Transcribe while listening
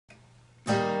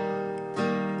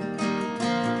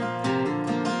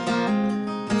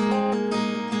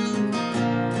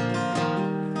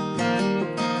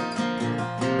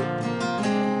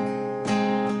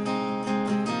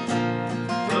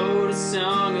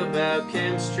about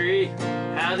chemistry,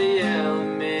 how the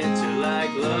elements are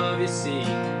like love, you see.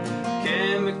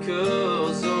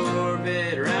 Chemicals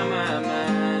orbit around my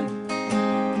mind.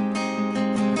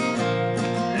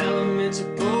 Elements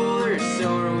are polar,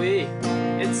 so are we.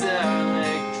 It's our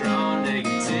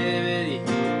electronegativity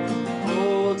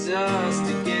holds us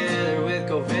together with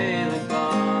covalent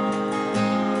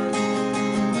bonds.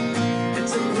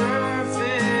 It's a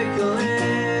perfect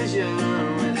collision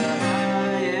with a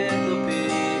high enthalpy,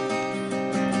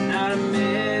 not a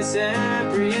misapprehension.